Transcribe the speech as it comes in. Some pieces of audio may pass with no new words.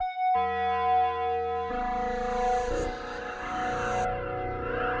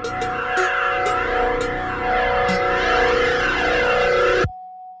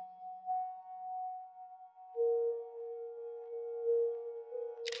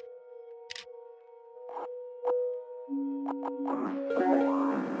Rose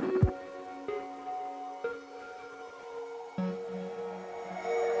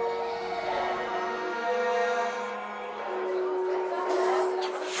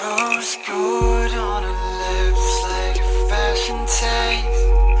gold on her lips like a fashion taste.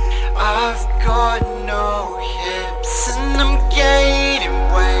 I've got no hips and I'm gaining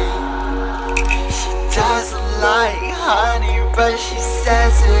weight. She doesn't like honey, but she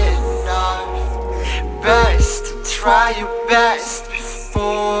says enough. Best to try your best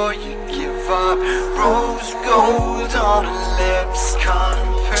before you give up. Rose gold on her lips, can't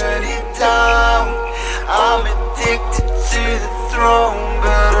put it down. I'm addicted to the throne,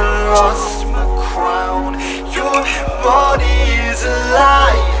 but I lost my crown. Your body is a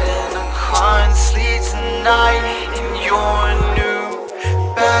lie, and I can't sleep tonight.